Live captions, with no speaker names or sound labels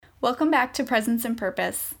Welcome back to Presence and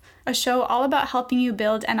Purpose, a show all about helping you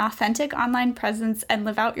build an authentic online presence and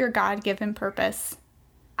live out your God-given purpose.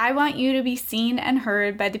 I want you to be seen and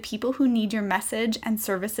heard by the people who need your message and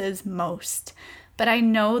services most. But I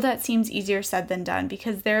know that seems easier said than done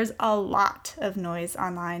because there's a lot of noise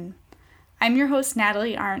online. I'm your host,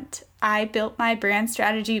 Natalie Arndt. I built my brand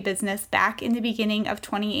strategy business back in the beginning of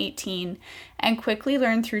 2018 and quickly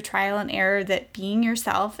learned through trial and error that being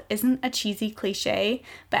yourself isn't a cheesy cliche,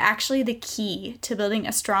 but actually the key to building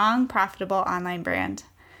a strong, profitable online brand.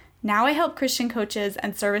 Now I help Christian coaches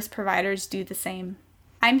and service providers do the same.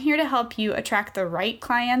 I'm here to help you attract the right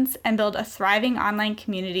clients and build a thriving online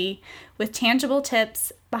community with tangible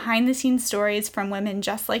tips, behind-the-scenes stories from women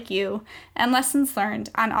just like you, and lessons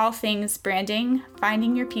learned on all things branding,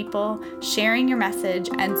 finding your people, sharing your message,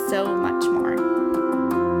 and so much more.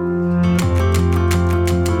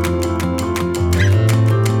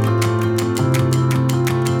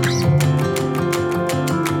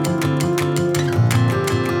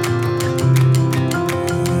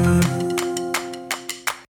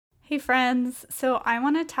 Hey friends, so I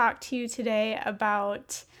want to talk to you today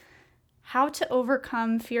about how to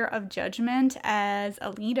overcome fear of judgment as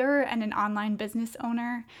a leader and an online business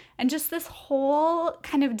owner, and just this whole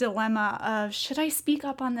kind of dilemma of should I speak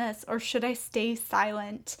up on this or should I stay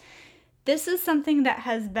silent? This is something that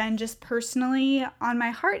has been just personally on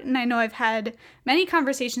my heart, and I know I've had many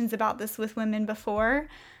conversations about this with women before.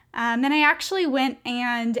 And I actually went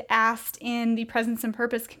and asked in the Presence and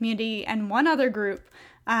Purpose community and one other group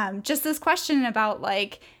just this question about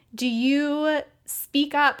do you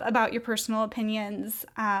speak up about your personal opinions?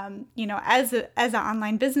 As an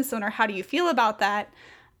online business owner, how do you feel about that?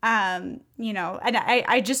 And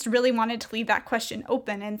I just really wanted to leave that question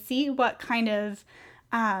open and see what kind of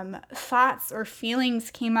thoughts or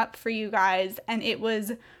feelings came up for you guys. And it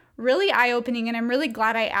was really eye-opening, and I'm really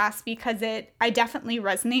glad I asked because I definitely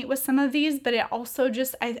resonate with some of these, but it also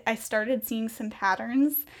just, I started seeing some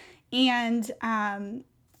patterns, and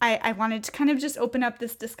I wanted to kind of just open up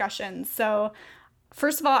this discussion. So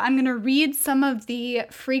first of all, I'm going to read some of the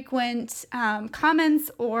frequent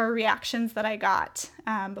comments or reactions that I got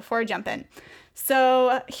before I jump in.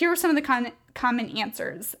 So here are some of the common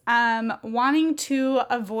answers. Wanting to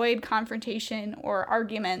avoid confrontation or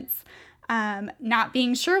arguments. Not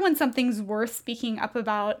being sure when something's worth speaking up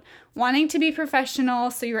about, wanting to be professional,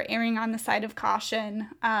 so you're erring on the side of caution,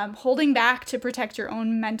 holding back to protect your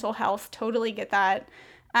own mental health, totally get that.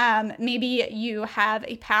 Maybe you have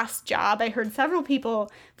a past job. I heard several people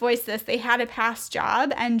voice this. They had a past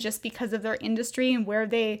job, and just because of their industry and where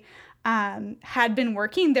they had been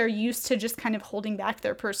working, they're used to just kind of holding back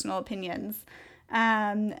their personal opinions.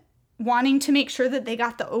 Wanting to make sure that they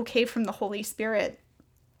got the okay from the Holy Spirit.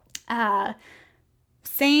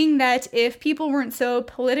 Saying that if people weren't so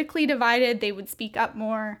politically divided, they would speak up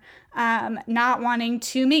more, not wanting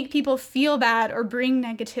to make people feel bad or bring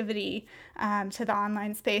negativity to the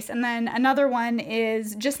online space. And then another one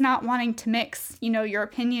is just not wanting to mix, your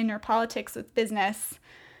opinion or politics with business.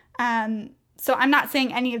 So I'm not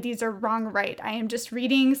saying any of these are wrong or right. I am just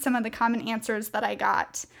reading some of the common answers that I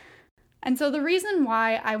got. And so the reason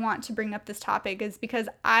why I want to bring up this topic is because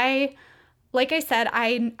like I said,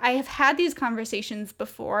 I have had these conversations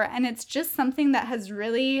before, and it's just something that has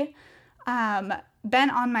really been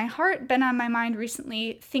on my heart, been on my mind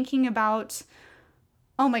recently, thinking about,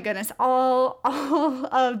 oh my goodness, all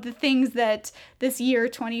of the things that this year,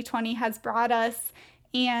 2020, has brought us,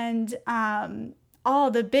 and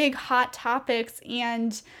all the big hot topics,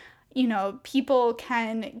 and people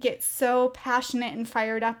can get so passionate and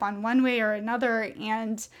fired up on one way or another,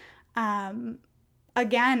 and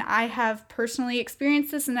again, I have personally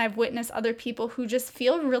experienced this, and I've witnessed other people who just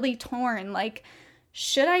feel really torn,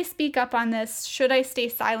 should I speak up on this? Should I stay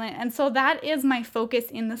silent? And so that is my focus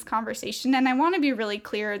in this conversation, and I want to be really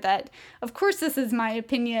clear that, of course, this is my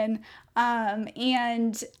opinion,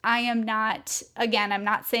 and I am not, again, I'm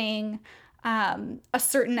not saying a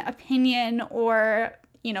certain opinion or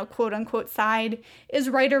quote unquote side is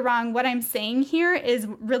right or wrong. What I'm saying here is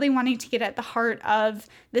really wanting to get at the heart of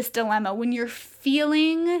this dilemma. When you're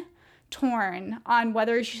feeling torn on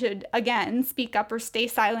whether you should, again, speak up or stay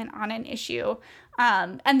silent on an issue.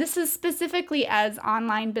 And this is specifically as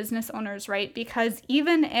online business owners, right? Because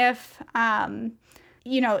even if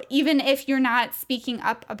you're not speaking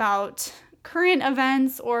up about current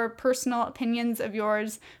events or personal opinions of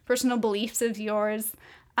yours, personal beliefs of yours,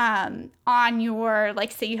 on your,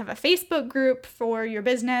 say you have a Facebook group for your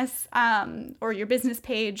business, or your business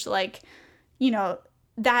page, that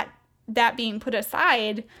being put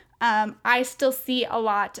aside, I still see a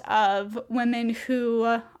lot of women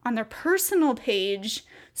who on their personal page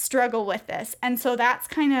struggle with this. And so that's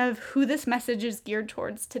kind of who this message is geared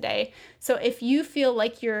towards today. So if you feel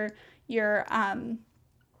like you're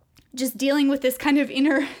just dealing with this kind of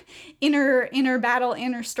inner battle,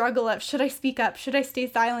 inner struggle of, should I speak up? Should I stay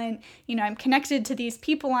silent? I'm connected to these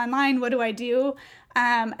people online. What do I do?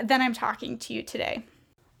 Then I'm talking to you today.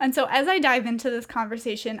 And so as I dive into this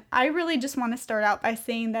conversation, I really just want to start out by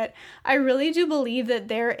saying that I really do believe that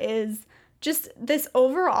there is just this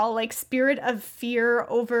overall spirit of fear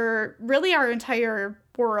over really our entire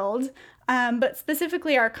world, but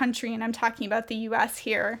specifically our country, and I'm talking about the US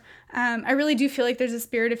here. I really do feel like there's a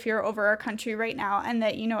spirit of fear over our country right now, and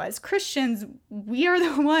that, as Christians, we are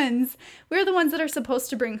the ones that are supposed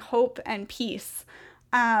to bring hope and peace.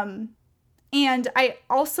 And I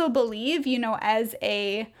also believe, as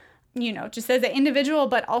just as an individual,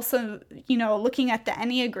 but also, looking at the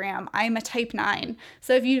Enneagram, I'm a type 9.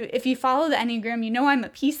 So if you follow the Enneagram, I'm a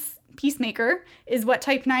peacemaker is what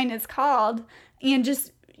type 9 is called. And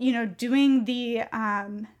just, doing the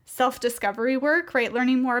self-discovery work, right?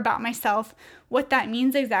 Learning more about myself, what that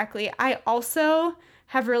means exactly. I also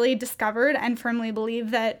have really discovered and firmly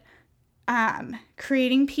believe that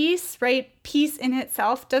creating peace, right? Peace in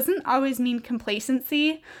itself doesn't always mean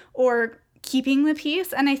complacency or keeping the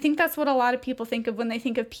peace. And I think that's what a lot of people think of when they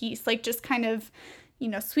think of peace, just kind of,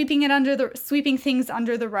 sweeping things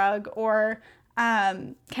under the rug, or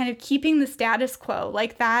kind of keeping the status quo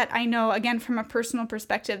like that. I know, again, from a personal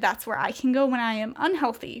perspective, that's where I can go when I am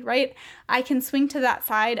unhealthy, right? I can swing to that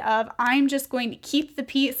side of, I'm just going to keep the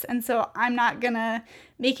peace. And so I'm not going to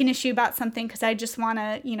make an issue about something because I just want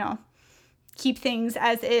to, keep things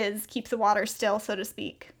as is, keep the water still, so to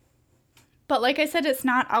speak. But like I said, it's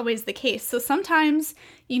not always the case. So sometimes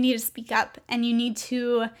you need to speak up and you need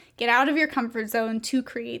to get out of your comfort zone to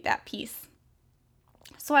create that peace.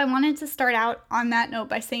 So I wanted to start out on that note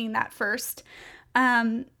by saying that first.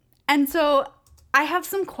 And so I have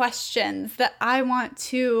some questions that I want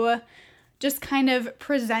to just kind of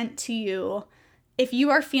present to you. If you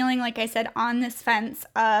are feeling, like I said, on this fence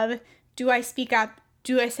of, do I speak up?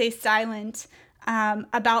 Do I stay silent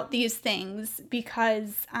about these things?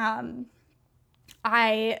 Because I'm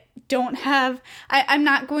not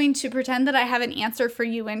going to pretend that I have an answer for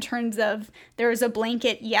you in terms of there's a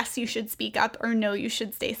blanket, yes, you should speak up, or no, you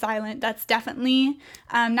should stay silent. That's definitely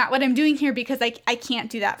not what I'm doing here, because I can't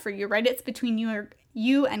do that for you, right? It's between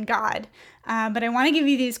you and God. But I want to give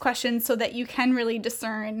you these questions so that you can really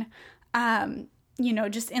discern,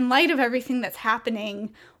 just in light of everything that's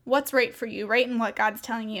happening, what's right for you, right? And what God's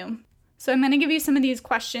telling you. So I'm going to give you some of these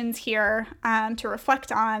questions here to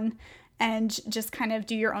reflect on and just kind of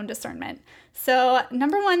do your own discernment. So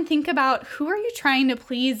number one, think about, who are you trying to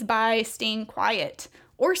please by staying quiet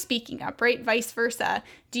or speaking up, right? Vice versa.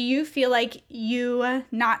 Do you feel like you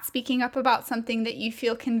not speaking up about something that you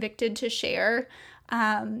feel convicted to share?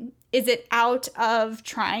 Is it out of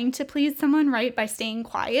trying to please someone, right, by staying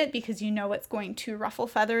quiet because it's going to ruffle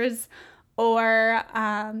feathers? Or,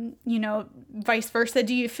 vice versa,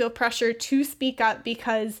 do you feel pressure to speak up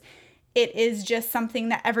because it is just something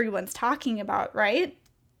that everyone's talking about, right?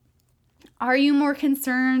 Are you more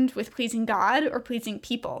concerned with pleasing God or pleasing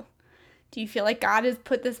people? Do you feel like God has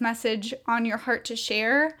put this message on your heart to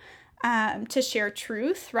share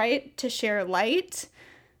truth, right? To share light,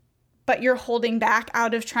 but you're holding back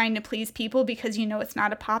out of trying to please people because it's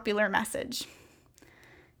not a popular message?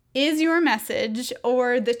 Is your message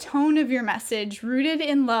or the tone of your message rooted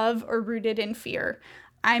in love or rooted in fear?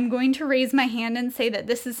 I'm going to raise my hand and say that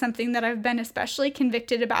this is something that I've been especially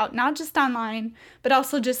convicted about, not just online, but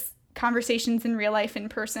also just conversations in real life in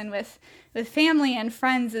person with family and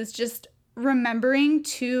friends, is just remembering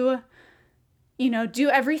to, do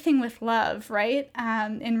everything with love, right?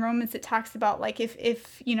 In Romans, it talks about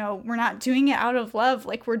if we're not doing it out of love,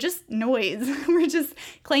 we're just noise, we're just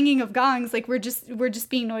clanging of gongs, we're just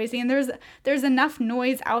being noisy. And there's enough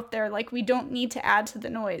noise out there, we don't need to add to the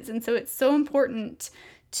noise. And so it's so important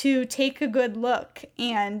to take a good look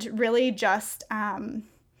and really just,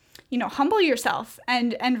 humble yourself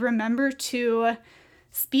and remember to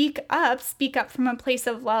speak up from a place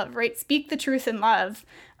of love, right? Speak the truth in love.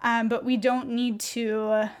 But we don't need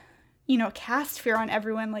to, cast fear on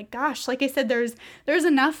everyone. Gosh, like I said, there's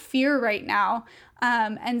enough fear right now.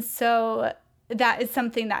 And so that is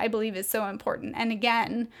something that I believe is so important. And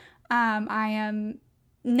again, I am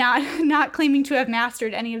not claiming to have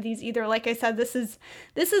mastered any of these either. Like I said, this is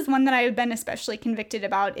one that I have been especially convicted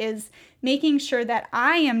about, is making sure that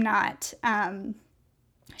I am not,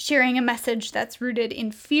 sharing a message that's rooted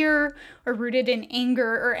in fear or rooted in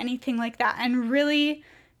anger or anything like that, and really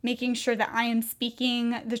making sure that I am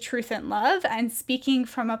speaking the truth in love and speaking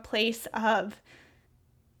from a place of,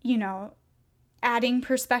 adding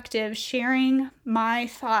perspective, sharing my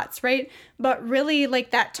thoughts, right? But really, like,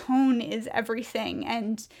 that tone is everything.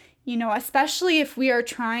 And, especially if we are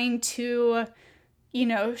trying to,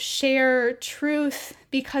 share truth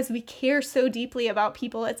because we care so deeply about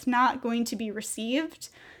people, it's not going to be received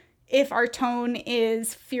if our tone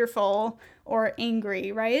is fearful or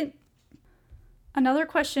angry, right? Another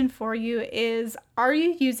question for you is, are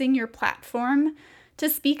you using your platform to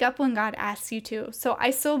speak up when God asks you to? So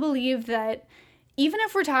I so believe that even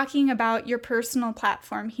if we're talking about your personal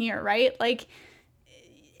platform here, right? Like,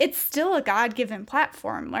 it's still a God-given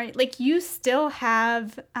platform, right? Like, you still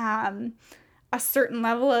have a certain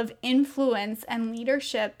level of influence and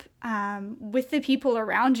leadership with the people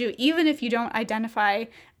around you, even if you don't identify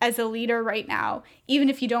as a leader right now, even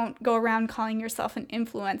if you don't go around calling yourself an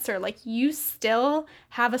influencer, like, you still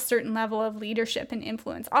have a certain level of leadership and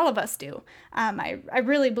influence. All of us do. I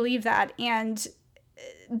really believe that. And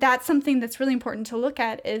that's something that's really important to look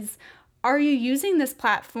at is, are you using this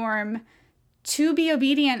platform to be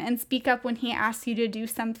obedient and speak up when he asks you to do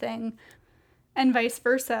something? And vice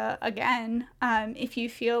versa, again, if you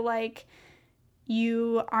feel like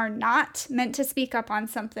you are not meant to speak up on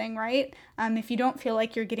something, right? If you don't feel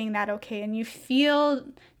like you're getting that okay, and you feel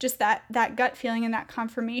just that gut feeling and that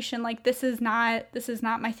confirmation, like, this is not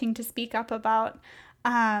my thing to speak up about,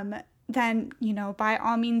 then, by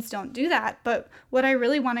all means, don't do that. But what I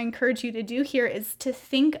really want to encourage you to do here is to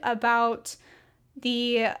think about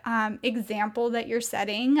the example that you're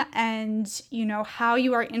setting and, how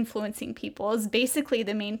you are influencing people is basically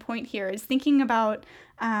the main point here, is thinking about,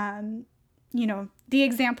 the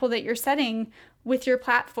example that you're setting with your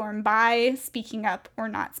platform by speaking up or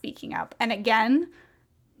not speaking up. And again,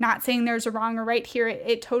 not saying there's a wrong or right here.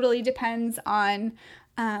 It totally depends on,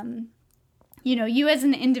 you as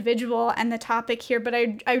an individual and the topic here. But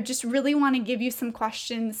I just really want to give you some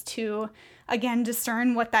questions to, again,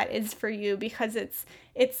 discern what that is for you, because it's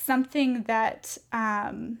something that,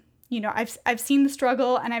 I've seen the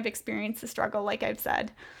struggle and I've experienced the struggle, like I've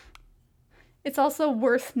said. It's also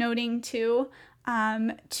worth noting too,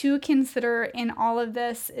 to consider in all of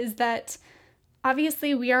this is that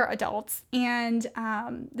obviously we are adults, and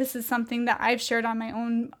this is something that I've shared on my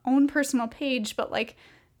own personal page, but like,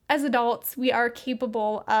 as adults, we are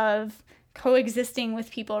capable of coexisting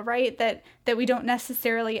with people, right? That we don't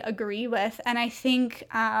necessarily agree with. And I think,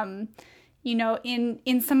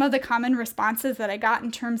 in some of the common responses that I got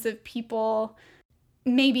in terms of people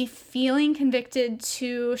maybe feeling convicted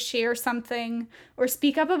to share something or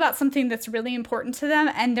speak up about something that's really important to them,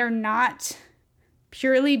 and they're not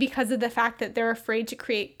purely because of the fact that they're afraid to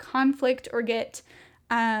create conflict or get,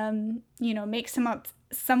 make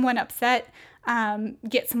someone upset,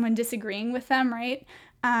 get someone disagreeing with them, right?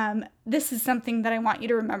 This is something that I want you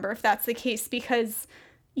to remember if that's the case, because,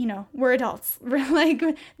 we're adults. We're like,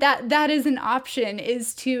 that is an option,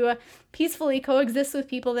 is to peacefully coexist with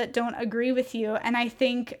people that don't agree with you. And I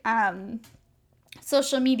think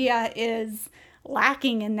social media is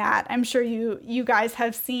lacking in that. I'm sure you guys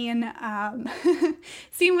have seen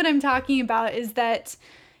seen what I'm talking about, is that,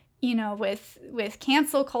 with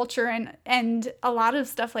cancel culture and a lot of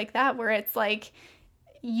stuff like that, where it's like,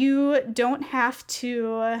 you don't have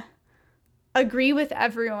to agree with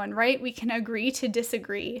everyone, right? We can agree to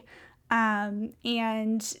disagree. And,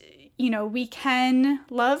 we can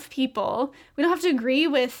love people. We don't have to agree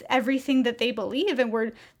with everything that they believe. And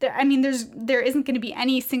there isn't going to be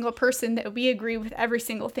any single person that we agree with every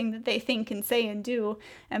single thing that they think and say and do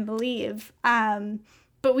and believe.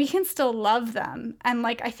 But we can still love them. And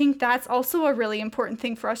like, I think that's also a really important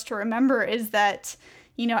thing for us to remember, is that,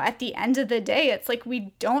 at the end of the day, it's like,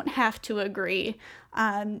 we don't have to agree.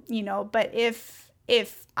 But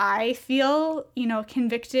if I feel,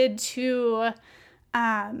 convicted to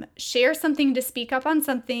share something, to speak up on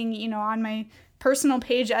something, on my personal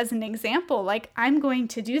page as an example, like, I'm going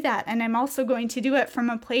to do that. And I'm also going to do it from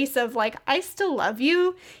a place of like, I still love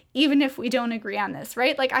you, even if we don't agree on this,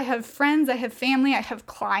 right? Like, I have friends, I have family, I have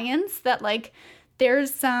clients that, like,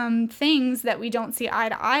 there's some things that we don't see eye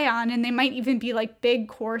to eye on, and they might even be like big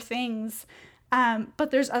core things.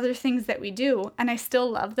 But there's other things that we do, and I still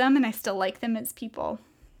love them and I still like them as people.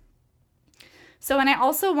 So, and I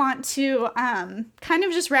also want to kind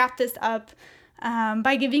of just wrap this up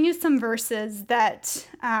by giving you some verses that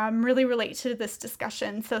really relate to this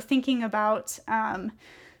discussion. So thinking about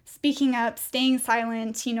speaking up, staying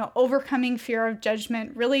silent, overcoming fear of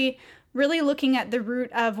judgment, really looking at the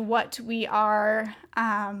root of what we are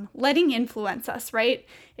letting influence us, right?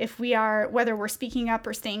 If we are, whether we're speaking up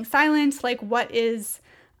or staying silent, like, what is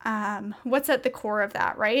what's at the core of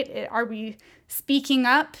that, right? Are we speaking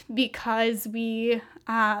up because we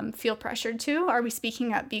feel pressured to? Are we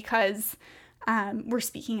speaking up because we're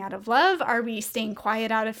speaking out of love? Are we staying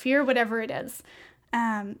quiet out of fear? Whatever it is.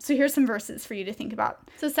 So here's some verses for you to think about.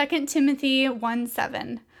 So 2 Timothy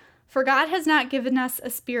 1:7. For God has not given us a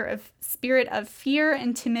spirit of fear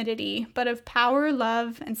and timidity, but of power,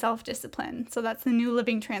 love, and self-discipline. So that's the New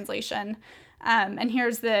Living Translation. And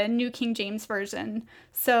here's the New King James Version.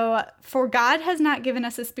 So, for God has not given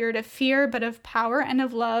us a spirit of fear, but of power and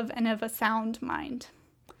of love and of a sound mind.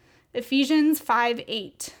 Ephesians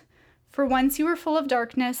 5:8. For once you were full of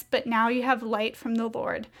darkness, but now you have light from the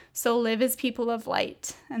Lord. So live as people of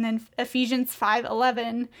light. And then Ephesians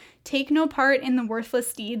 5:11. Take no part in the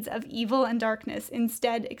worthless deeds of evil and darkness.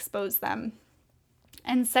 Instead, expose them.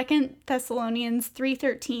 And 2 Thessalonians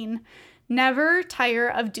 3:13. Never tire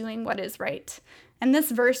of doing what is right. And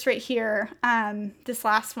this verse right here, this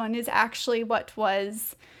last one, is actually what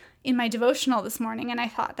was in my devotional this morning. And I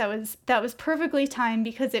thought that was perfectly timed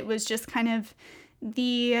because it was just kind of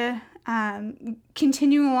the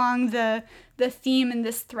continuing along the theme and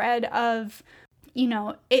this thread of,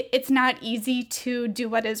 it's not easy to do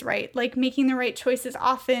what is right. Like, making the right choice is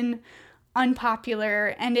often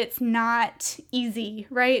unpopular and it's not easy,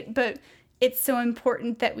 right? But it's so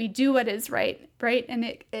important that we do what is right?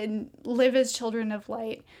 And live as children of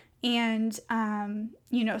light and,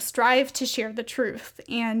 strive to share the truth.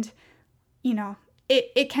 And,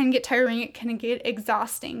 it can get tiring, it can get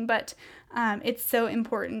exhausting, but it's so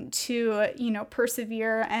important to,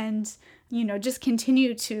 persevere and, just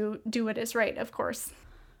continue to do what is right, of course.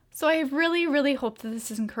 So I really, really hope that this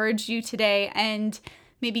has encouraged you today and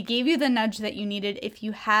maybe gave you the nudge that you needed if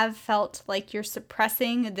you have felt like you're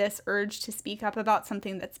suppressing this urge to speak up about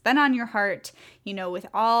something that's been on your heart, with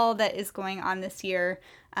all that is going on this year.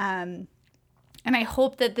 And I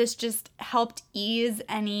hope that this just helped ease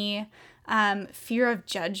any fear of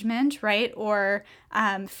judgment, right? Or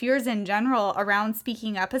fears in general around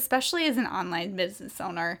speaking up, especially as an online business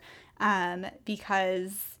owner,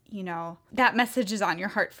 because, that message is on your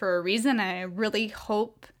heart for a reason. And I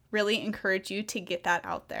really encourage you to get that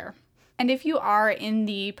out there. And if you are in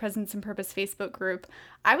the Presence and Purpose Facebook group,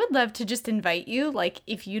 I would love to just invite you, like,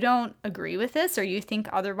 if you don't agree with this or you think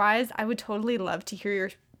otherwise, I would totally love to hear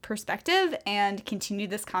your perspective and continue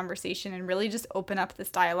this conversation and really just open up this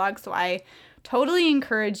dialogue. So I totally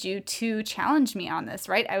encourage you to challenge me on this,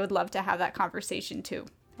 right? I would love to have that conversation too.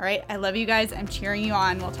 All right. I love you guys. I'm cheering you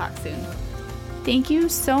on. We'll talk soon. Thank you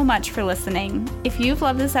so much for listening. If you've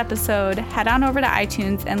loved this episode, head on over to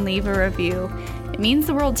iTunes and leave a review. It means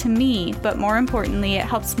the world to me, but more importantly, it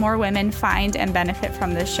helps more women find and benefit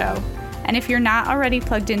from this show. And if you're not already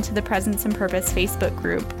plugged into the Presence and Purpose Facebook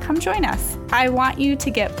group, come join us. I want you to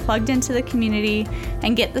get plugged into the community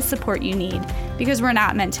and get the support you need, because we're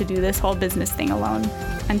not meant to do this whole business thing alone.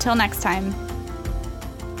 Until next time.